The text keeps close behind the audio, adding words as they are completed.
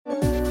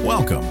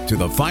Welcome to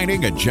the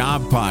Finding a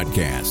Job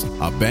podcast,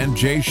 a Ben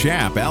J.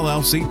 Schaap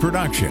LLC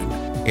production.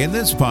 In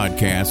this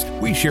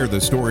podcast, we share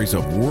the stories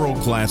of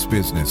world-class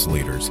business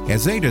leaders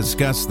as they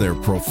discuss their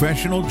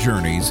professional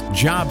journeys,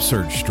 job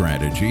search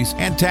strategies,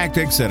 and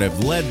tactics that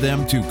have led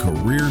them to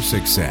career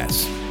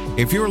success.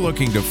 If you're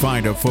looking to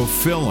find a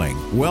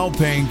fulfilling,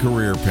 well-paying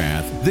career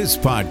path, this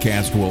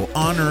podcast will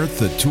unearth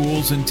the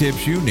tools and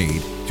tips you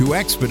need to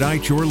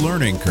expedite your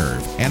learning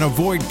curve and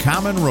avoid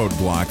common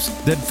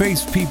roadblocks that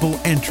face people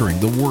entering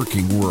the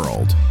working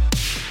world.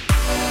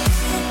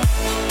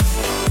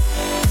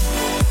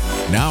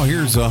 Now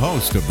here's the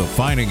host of the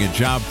Finding a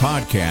Job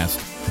podcast,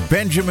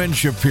 Benjamin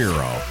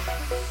Shapiro.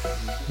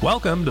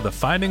 Welcome to the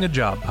Finding a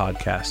Job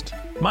podcast.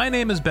 My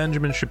name is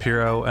Benjamin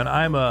Shapiro, and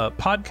I'm a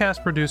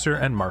podcast producer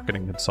and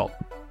marketing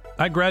consultant.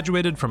 I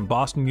graduated from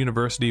Boston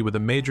University with a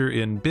major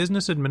in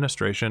business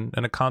administration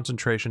and a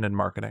concentration in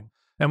marketing.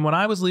 And when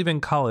I was leaving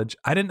college,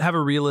 I didn't have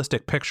a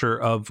realistic picture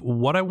of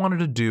what I wanted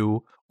to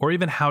do or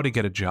even how to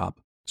get a job.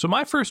 So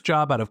my first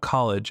job out of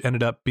college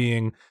ended up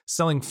being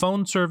selling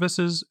phone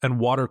services and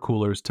water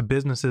coolers to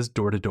businesses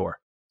door to door.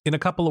 In a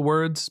couple of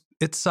words,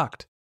 it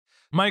sucked.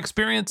 My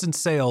experience in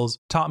sales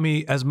taught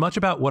me as much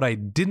about what I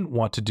didn't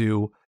want to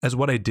do as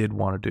what I did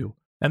want to do.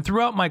 And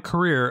throughout my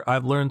career,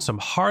 I've learned some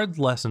hard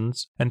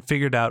lessons and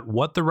figured out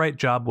what the right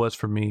job was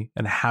for me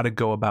and how to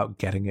go about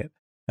getting it.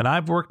 And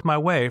I've worked my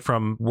way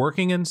from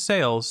working in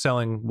sales,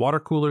 selling water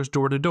coolers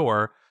door to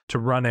door, to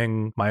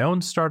running my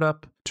own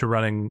startup, to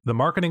running the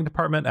marketing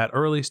department at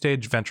early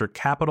stage venture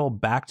capital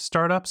backed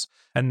startups.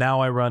 And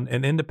now I run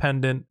an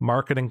independent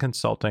marketing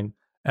consulting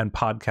and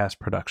podcast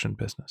production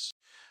business.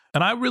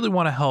 And I really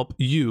want to help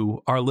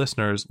you, our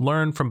listeners,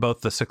 learn from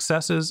both the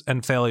successes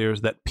and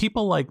failures that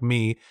people like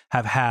me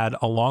have had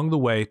along the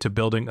way to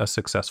building a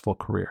successful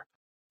career.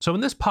 So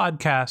in this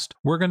podcast,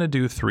 we're going to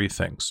do three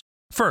things.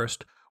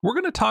 First, we're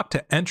going to talk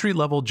to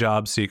entry-level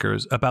job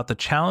seekers about the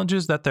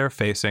challenges that they're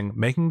facing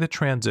making the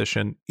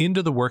transition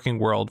into the working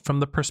world from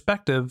the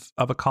perspective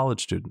of a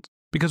college student.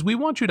 Because we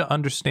want you to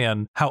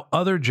understand how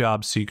other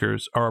job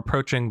seekers are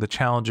approaching the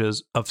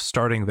challenges of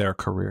starting their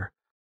career.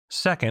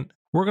 Second,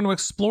 we're going to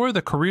explore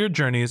the career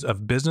journeys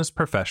of business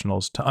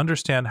professionals to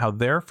understand how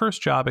their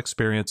first job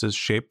experiences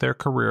shape their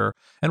career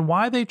and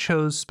why they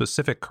chose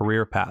specific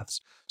career paths,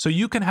 so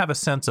you can have a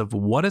sense of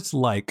what it's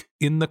like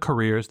in the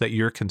careers that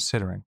you're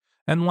considering.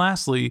 And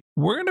lastly,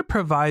 we're going to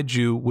provide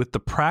you with the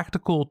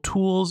practical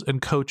tools and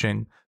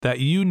coaching that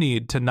you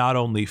need to not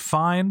only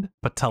find,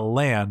 but to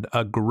land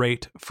a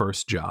great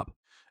first job.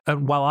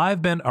 And while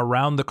I've been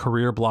around the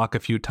career block a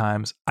few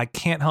times, I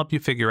can't help you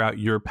figure out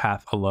your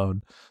path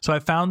alone. So I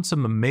found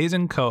some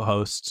amazing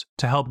co-hosts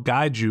to help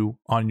guide you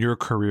on your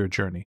career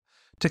journey.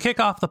 To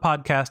kick off the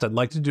podcast, I'd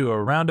like to do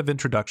a round of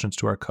introductions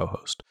to our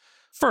co-host.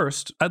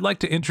 First, I'd like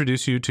to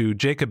introduce you to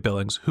Jacob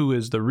Billings, who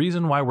is the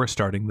reason why we're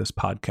starting this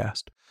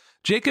podcast.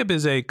 Jacob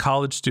is a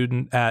college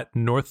student at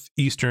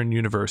Northeastern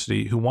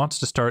University who wants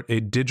to start a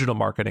digital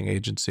marketing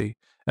agency.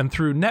 And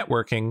through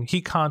networking,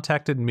 he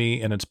contacted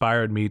me and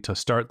inspired me to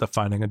start the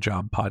Finding a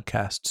Job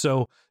podcast.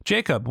 So,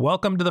 Jacob,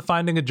 welcome to the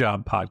Finding a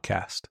Job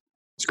podcast.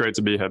 It's great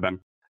to be here, Ben.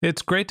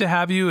 It's great to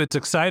have you. It's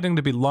exciting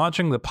to be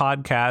launching the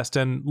podcast.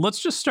 And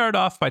let's just start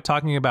off by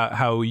talking about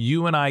how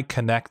you and I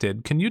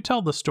connected. Can you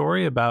tell the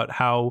story about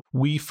how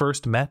we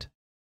first met?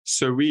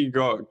 So we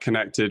got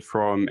connected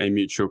from a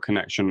mutual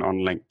connection on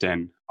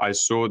LinkedIn. I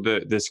saw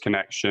that this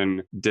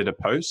connection did a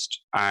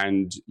post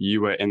and you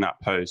were in that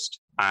post.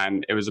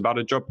 And it was about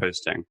a job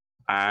posting.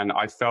 And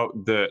I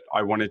felt that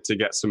I wanted to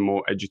get some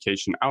more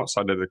education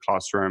outside of the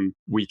classroom.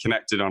 We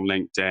connected on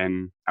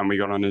LinkedIn and we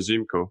got on a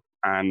Zoom call,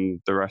 and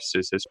the rest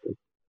is history.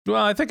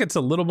 Well, I think it's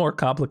a little more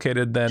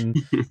complicated than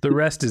the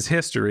rest is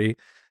history.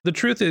 The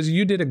truth is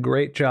you did a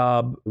great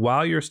job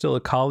while you're still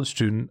a college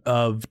student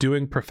of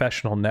doing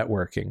professional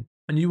networking.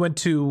 And you went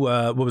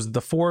to,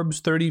 the Forbes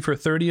 30 for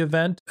 30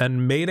 event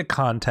and made a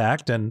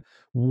contact, and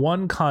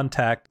one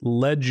contact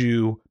led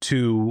you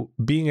to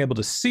being able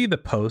to see the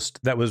post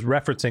that was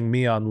referencing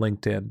me on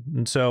LinkedIn.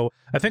 And so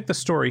I think the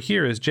story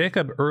here is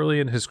Jacob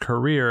early in his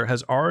career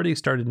has already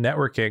started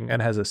networking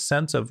and has a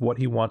sense of what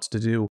he wants to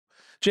do.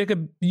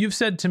 Jacob, you've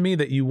said to me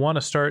that you want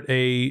to start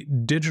a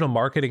digital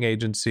marketing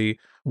agency.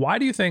 Why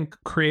do you think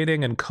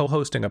creating and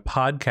co-hosting a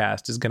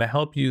podcast is going to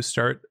help you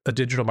start a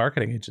digital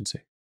marketing agency?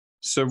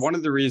 So one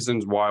of the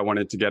reasons why I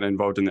wanted to get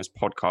involved in this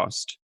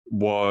podcast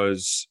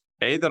was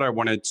A, that I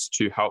wanted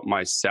to help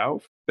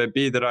myself, but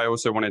B, that I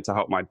also wanted to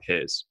help my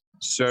peers.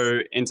 So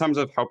in terms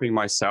of helping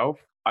myself,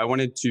 I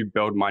wanted to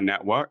build my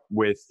network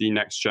with the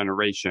next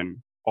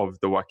generation of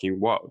the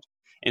working world.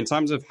 In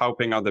terms of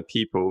helping other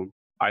people,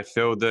 I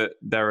feel that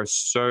there are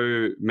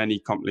so many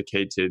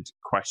complicated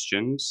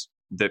questions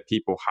that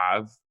people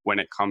have when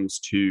it comes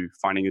to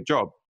finding a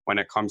job, when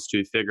it comes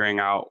to figuring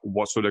out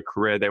what sort of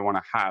career they want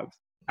to have.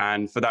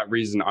 And for that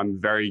reason,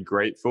 I'm very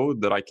grateful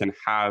that I can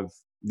have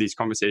these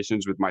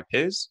conversations with my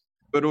peers,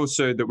 but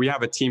also that we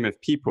have a team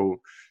of people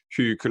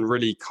who can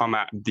really come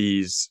at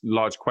these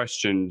large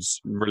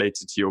questions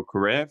related to your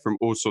career from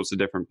all sorts of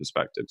different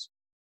perspectives.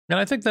 And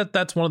I think that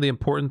that's one of the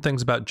important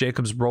things about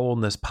Jacob's role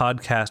in this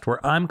podcast,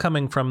 where I'm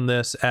coming from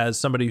this as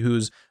somebody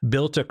who's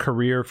built a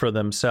career for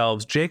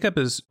themselves. Jacob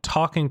is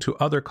talking to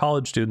other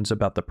college students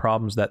about the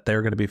problems that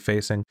they're going to be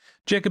facing.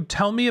 Jacob,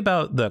 tell me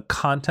about the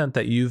content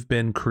that you've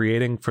been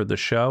creating for the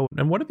show,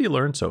 and what have you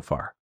learned so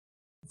far?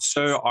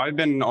 So I've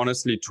been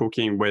honestly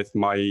talking with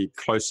my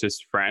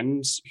closest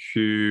friends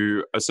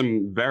who are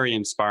some very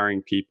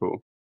inspiring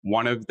people.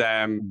 One of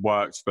them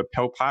worked for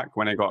PillPack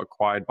when it got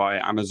acquired by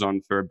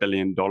Amazon for $1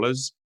 billion.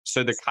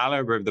 So the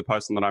caliber of the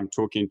person that I'm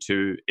talking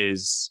to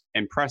is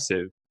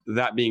impressive.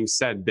 That being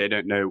said, they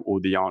don't know all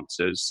the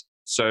answers.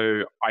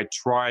 So I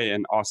try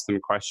and ask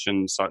them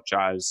questions such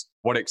as,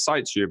 what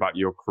excites you about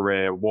your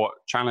career? What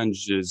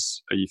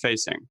challenges are you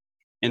facing?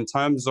 In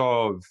terms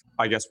of,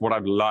 I guess, what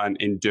I've learned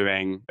in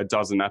doing a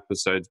dozen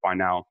episodes by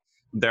now,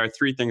 there are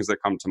three things that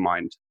come to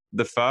mind.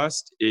 The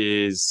first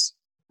is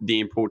the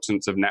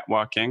importance of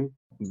networking.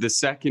 The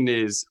second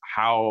is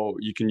how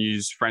you can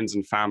use friends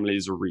and family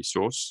as a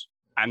resource.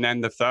 And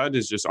then the third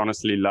is just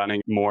honestly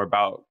learning more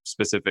about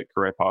specific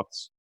career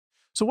paths.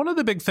 So one of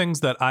the big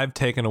things that I've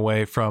taken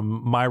away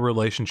from my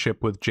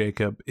relationship with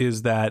Jacob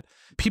is that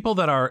people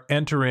that are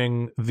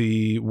entering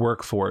the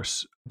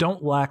workforce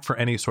don't lack for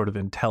any sort of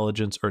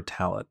intelligence or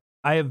talent.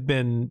 I have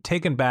been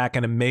taken back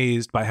and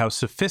amazed by how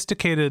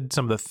sophisticated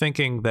some of the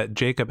thinking that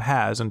Jacob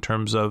has in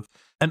terms of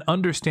an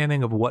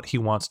understanding of what he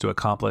wants to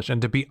accomplish.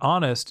 And to be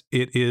honest,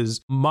 it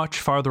is much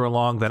farther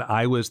along than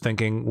I was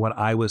thinking when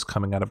I was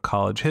coming out of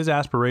college. His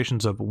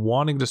aspirations of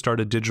wanting to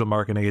start a digital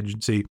marketing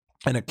agency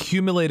and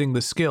accumulating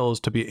the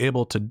skills to be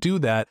able to do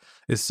that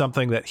is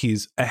something that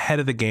he's ahead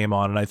of the game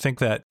on. And I think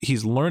that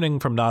he's learning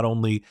from not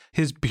only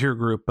his peer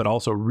group, but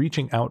also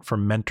reaching out for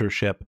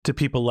mentorship to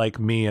people like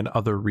me and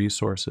other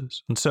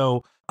resources. And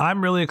so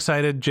I'm really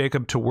excited,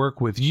 Jacob, to work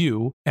with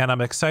you. And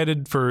I'm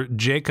excited for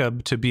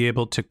Jacob to be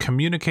able to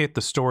communicate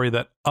the story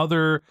that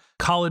other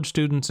college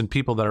students and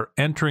people that are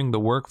entering the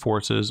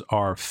workforces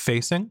are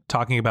facing,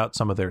 talking about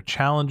some of their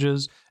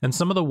challenges and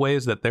some of the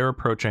ways that they're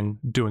approaching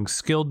doing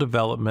skill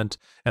development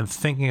and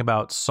thinking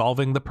about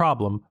solving the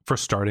problem for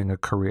starting a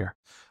career.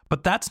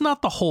 But that's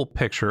not the whole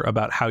picture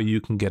about how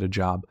you can get a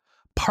job.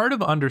 Part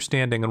of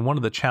understanding, and one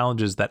of the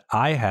challenges that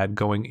I had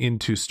going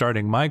into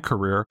starting my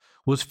career,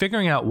 was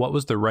figuring out what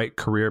was the right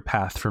career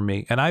path for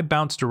me. And I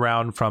bounced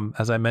around from,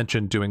 as I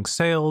mentioned, doing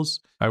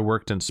sales. I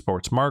worked in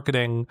sports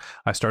marketing.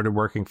 I started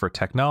working for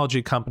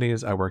technology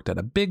companies. I worked at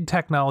a big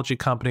technology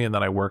company, and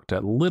then I worked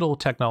at little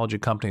technology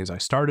companies. I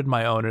started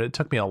my own, and it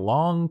took me a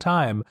long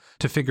time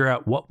to figure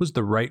out what was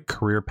the right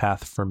career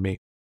path for me.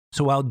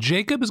 So while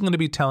Jacob is going to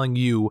be telling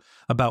you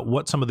about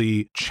what some of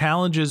the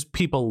challenges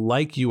people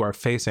like you are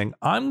facing,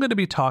 I'm going to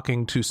be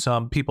talking to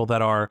some people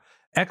that are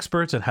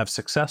experts and have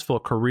successful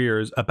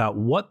careers about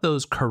what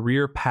those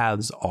career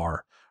paths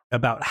are,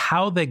 about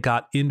how they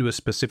got into a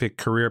specific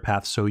career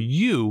path so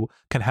you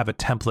can have a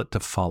template to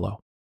follow.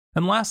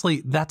 And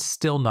lastly, that's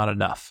still not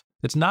enough.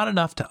 It's not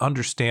enough to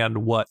understand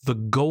what the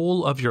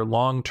goal of your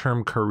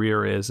long-term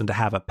career is and to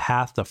have a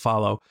path to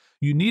follow.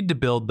 You need to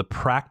build the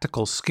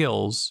practical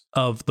skills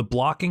of the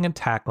blocking and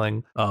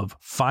tackling of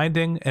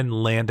finding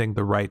and landing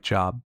the right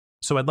job.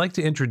 So I'd like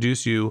to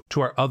introduce you to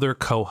our other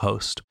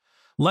co-host.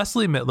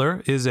 Leslie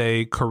Mittler is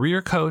a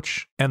career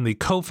coach and the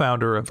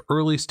co-founder of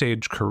Early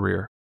Stage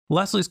Career.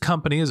 Leslie's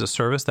company is a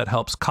service that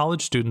helps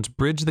college students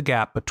bridge the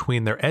gap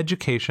between their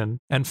education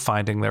and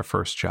finding their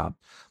first job.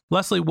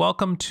 Leslie,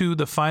 welcome to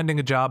the Finding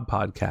a Job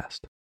podcast.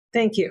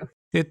 Thank you.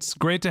 It's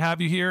great to have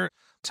you here.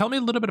 Tell me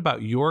a little bit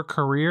about your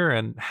career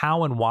and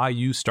how and why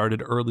you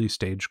started Early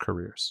Stage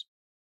Careers.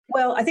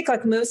 Well, I think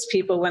like most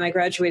people, when I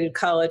graduated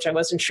college, I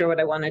wasn't sure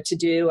what I wanted to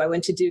do. I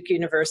went to Duke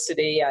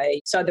University. I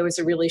saw there was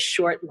a really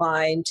short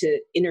line to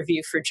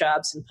interview for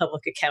jobs in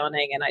public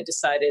accounting, and I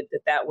decided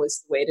that that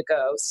was the way to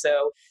go.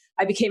 So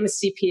I became a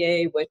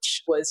CPA,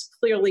 which was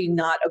clearly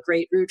not a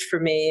great route for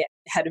me.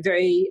 Had a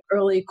very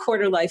early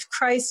quarter-life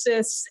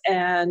crisis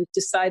and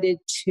decided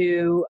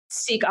to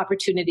seek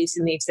opportunities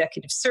in the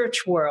executive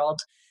search world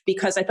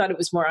because I thought it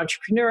was more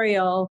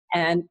entrepreneurial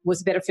and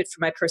was a better fit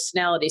for my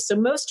personality. So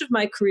most of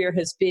my career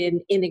has been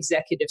in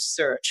executive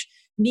search,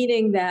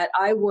 meaning that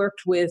I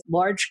worked with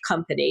large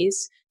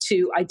companies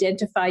to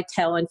identify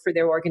talent for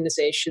their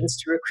organizations,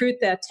 to recruit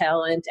that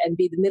talent and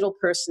be the middle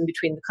person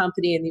between the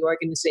company and the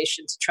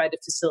organization to try to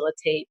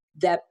facilitate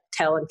that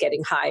talent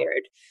getting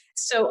hired.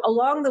 So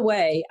along the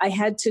way, I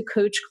had to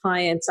coach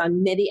clients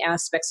on many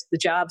aspects of the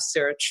job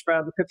search,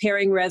 from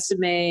preparing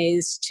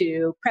resumes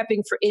to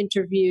prepping for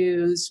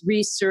interviews,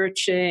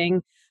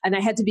 researching, and I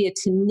had to be a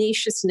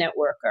tenacious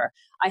networker.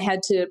 I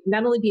had to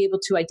not only be able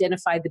to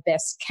identify the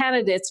best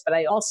candidates, but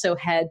I also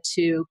had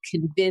to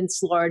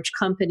convince large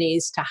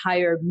companies to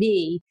hire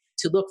me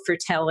to look for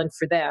talent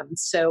for them.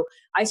 So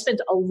I spent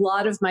a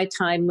lot of my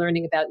time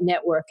learning about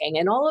networking,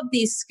 and all of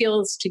these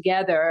skills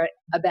together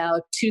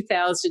about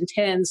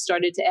 2010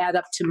 started to add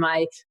up to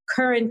my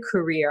current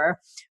career,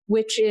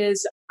 which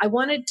is I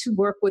wanted to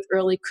work with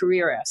early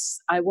careerists.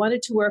 I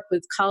wanted to work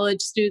with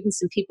college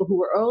students and people who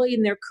were early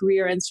in their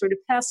career and sort of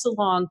pass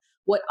along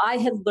what I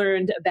had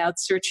learned about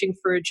searching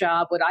for a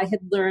job, what I had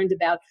learned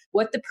about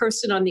what the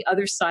person on the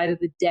other side of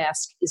the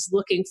desk is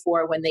looking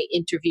for when they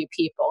interview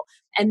people.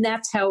 And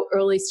that's how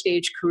early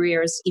stage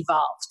careers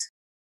evolved.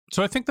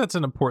 So I think that's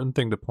an important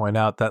thing to point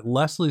out, that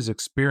Leslie's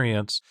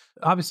experience,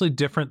 obviously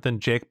different than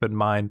Jacob and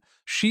mine.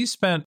 She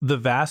spent the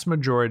vast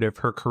majority of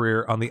her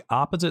career on the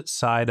opposite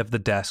side of the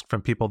desk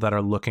from people that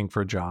are looking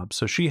for jobs.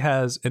 So she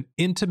has an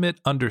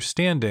intimate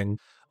understanding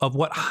of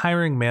what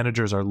hiring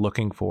managers are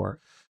looking for.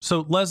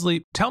 So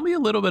Leslie, tell me a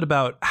little bit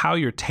about how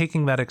you're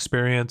taking that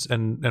experience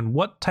and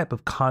what type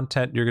of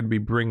content you're going to be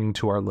bringing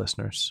to our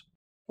listeners.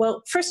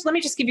 Well, first, let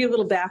me just give you a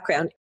little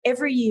background.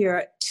 Every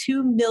year,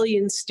 2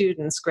 million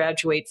students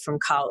graduate from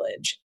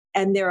college,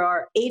 and there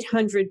are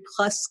 800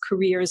 plus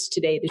careers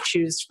today to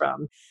choose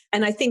from.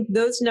 And I think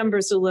those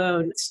numbers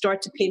alone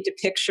start to paint a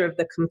picture of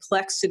the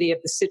complexity of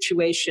the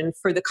situation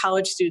for the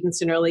college students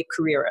and early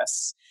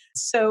careerists.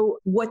 So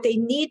what they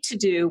need to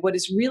do, what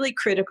is really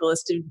critical,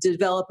 is to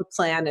develop a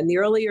plan. And the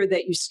earlier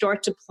that you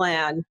start to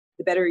plan,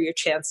 the better your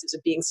chances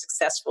of being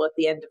successful at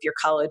the end of your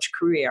college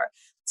career.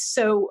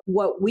 So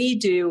what we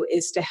do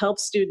is to help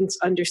students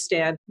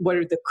understand what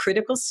are the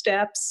critical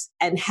steps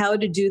and how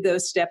to do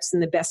those steps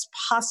in the best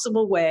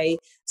possible way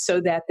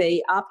so that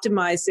they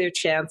optimize their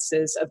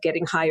chances of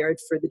getting hired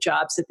for the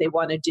jobs that they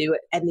want to do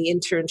and the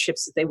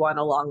internships that they want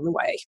along the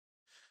way.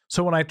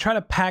 So when I try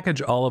to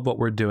package all of what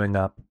we're doing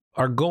up,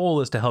 our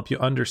goal is to help you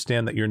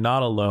understand that you're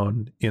not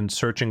alone in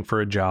searching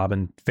for a job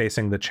and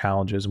facing the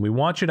challenges. And we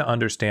want you to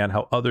understand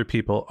how other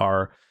people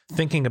are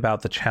thinking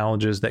about the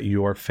challenges that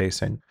you're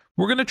facing.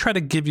 We're going to try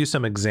to give you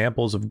some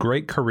examples of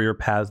great career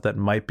paths that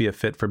might be a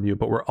fit for you,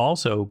 but we're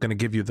also going to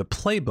give you the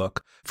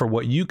playbook for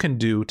what you can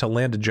do to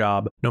land a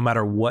job no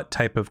matter what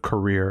type of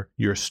career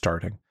you're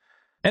starting.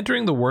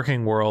 Entering the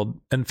working world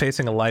and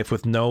facing a life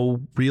with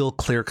no real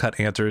clear-cut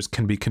answers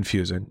can be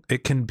confusing.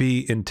 It can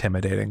be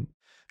intimidating.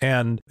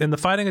 And in the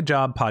Finding a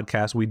Job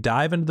podcast, we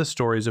dive into the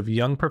stories of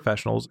young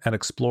professionals and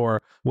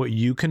explore what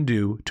you can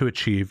do to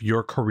achieve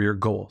your career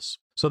goals.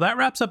 So that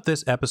wraps up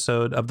this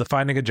episode of the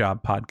Finding a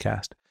Job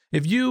podcast.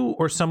 If you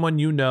or someone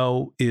you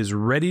know is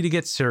ready to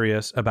get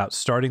serious about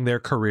starting their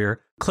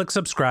career, click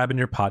subscribe in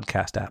your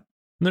podcast app.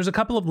 And there's a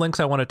couple of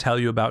links I want to tell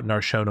you about in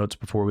our show notes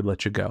before we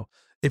let you go.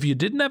 If you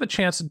didn't have a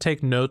chance to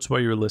take notes while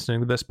you were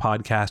listening to this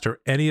podcast or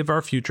any of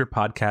our future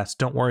podcasts,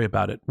 don't worry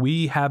about it.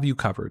 We have you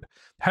covered.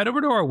 Head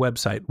over to our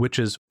website, which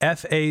is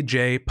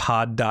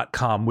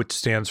fajpod.com, which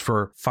stands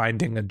for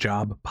Finding a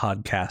Job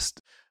Podcast,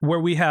 where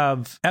we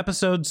have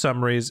episode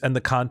summaries and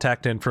the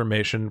contact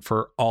information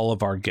for all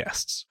of our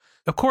guests.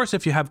 Of course,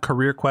 if you have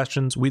career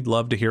questions, we'd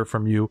love to hear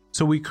from you.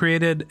 So we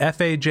created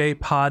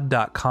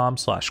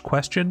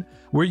fajpod.com/question,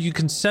 where you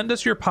can send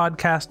us your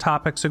podcast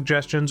topic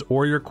suggestions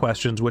or your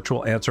questions, which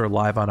we'll answer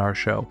live on our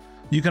show.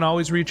 You can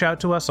always reach out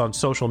to us on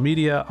social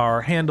media. Our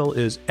handle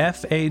is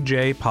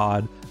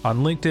FAJPod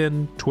on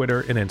LinkedIn,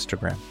 Twitter, and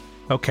Instagram.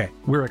 Okay,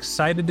 we're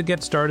excited to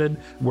get started.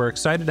 We're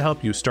excited to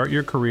help you start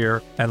your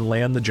career and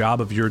land the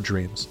job of your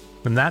dreams.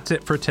 And that's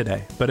it for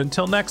today. But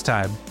until next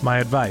time, my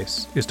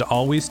advice is to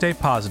always stay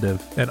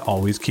positive and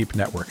always keep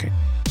networking.